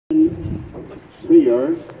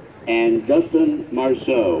Trier and Justin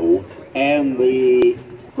Marceau, and the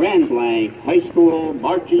Grand Blanc High School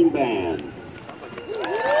Marching Band.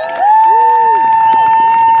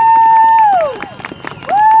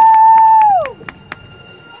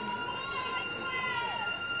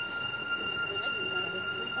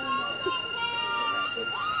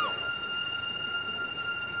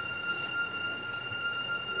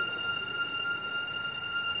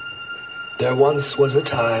 There once was a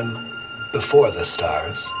time before the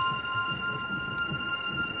stars.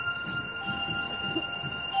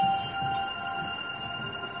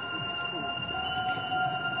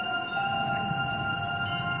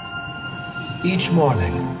 Each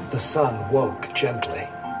morning, the sun woke gently.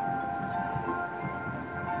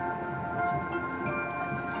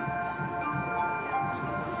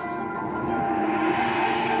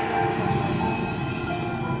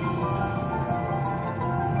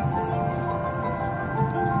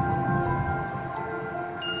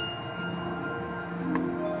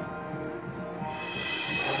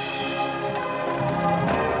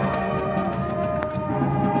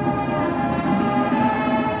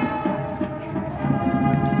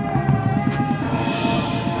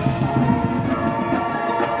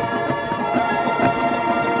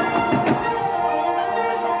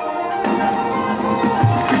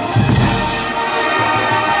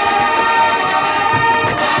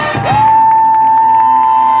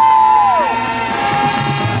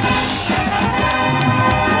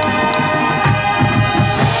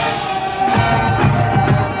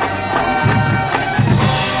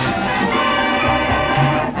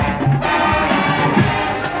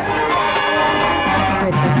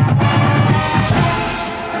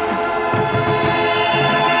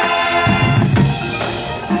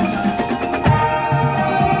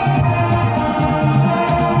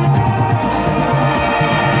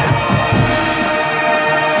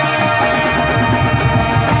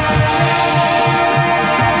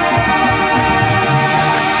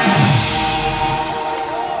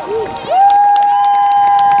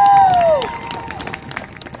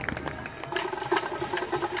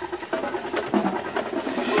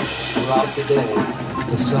 Throughout the day,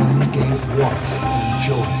 the sun gave warmth and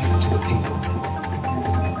joy to the people.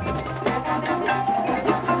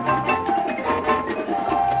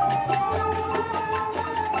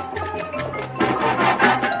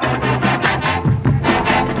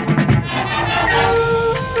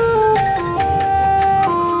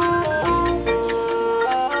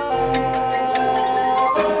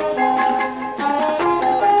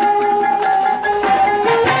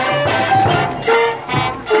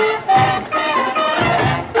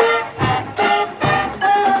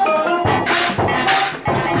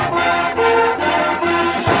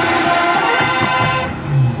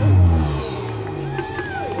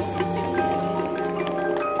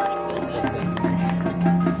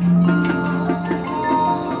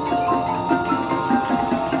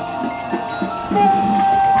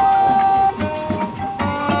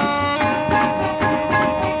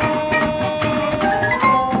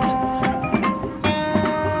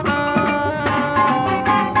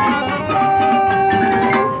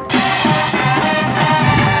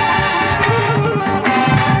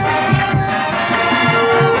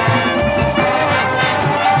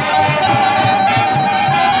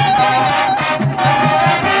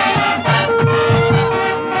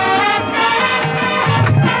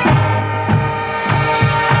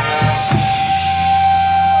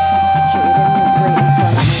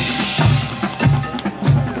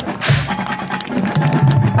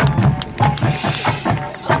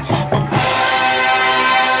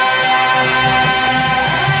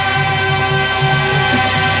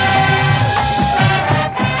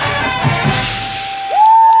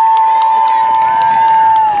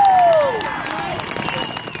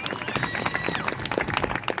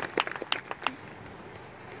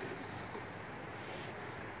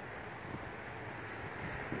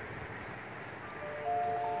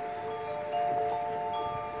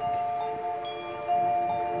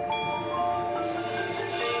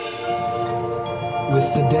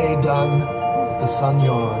 With the day done, the sun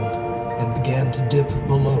yawned and began to dip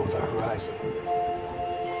below the horizon.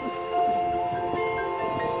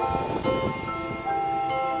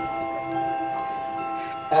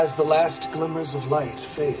 As the last glimmers of light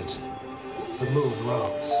faded, the moon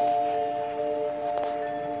rose.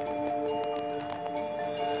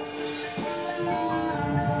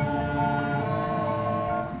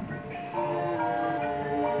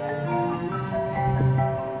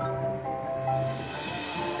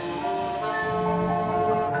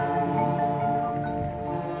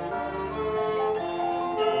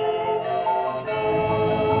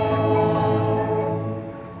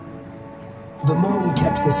 The moon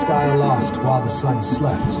kept the sky aloft while the sun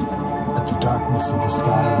slept, but the darkness of the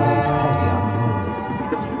sky weighed heavy on the moon.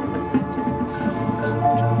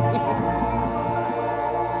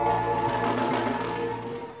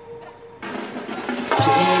 To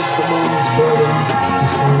ease the moon's burden, the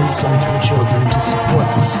sun sent her children to support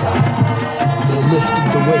the sky. They lifted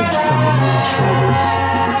the weight from the moon's shoulders,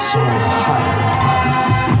 soared higher and higher.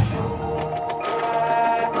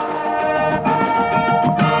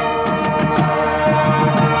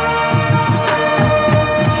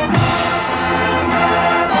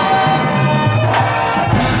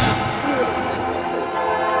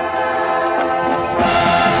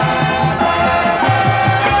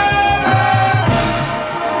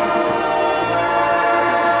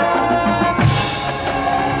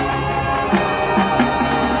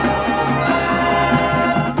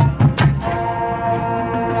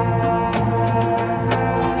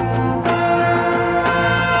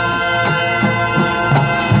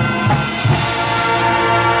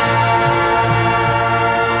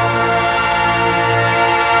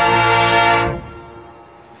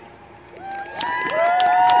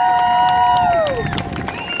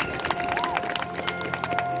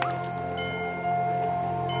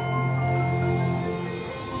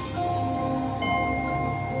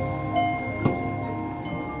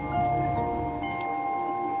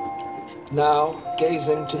 Now,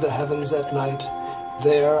 gazing to the heavens at night,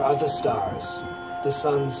 there are the stars, the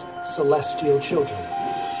sun's celestial children,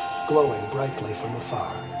 glowing brightly from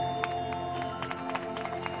afar.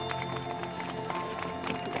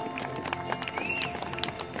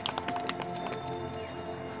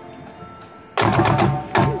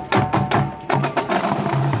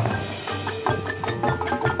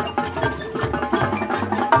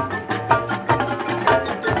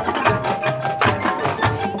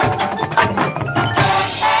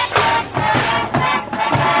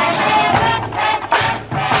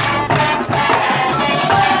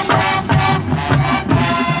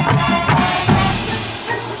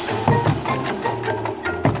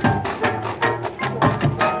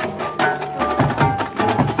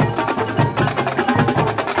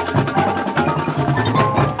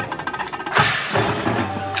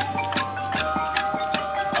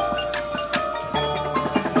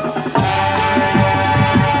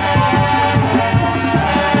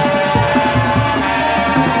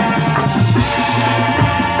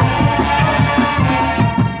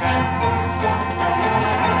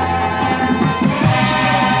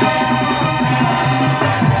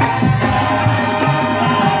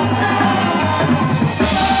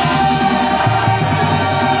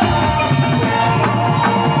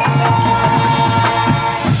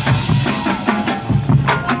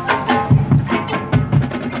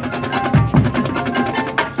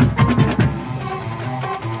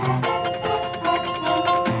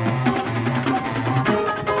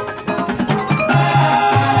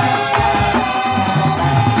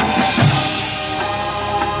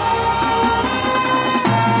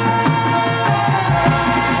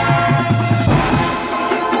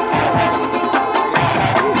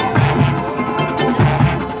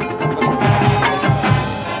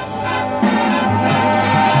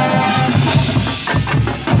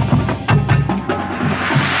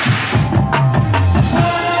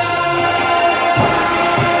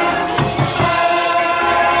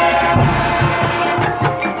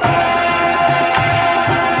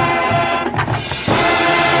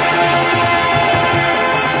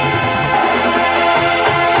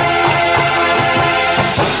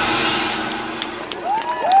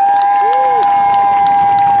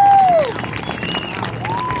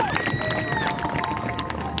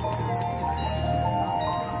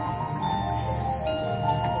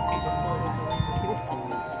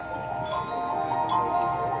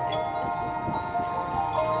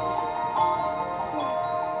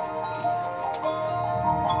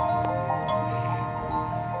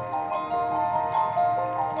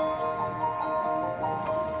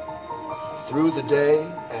 Through the day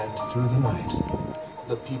and through the night,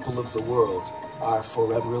 the people of the world are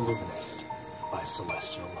forever illuminated by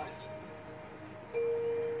celestial light.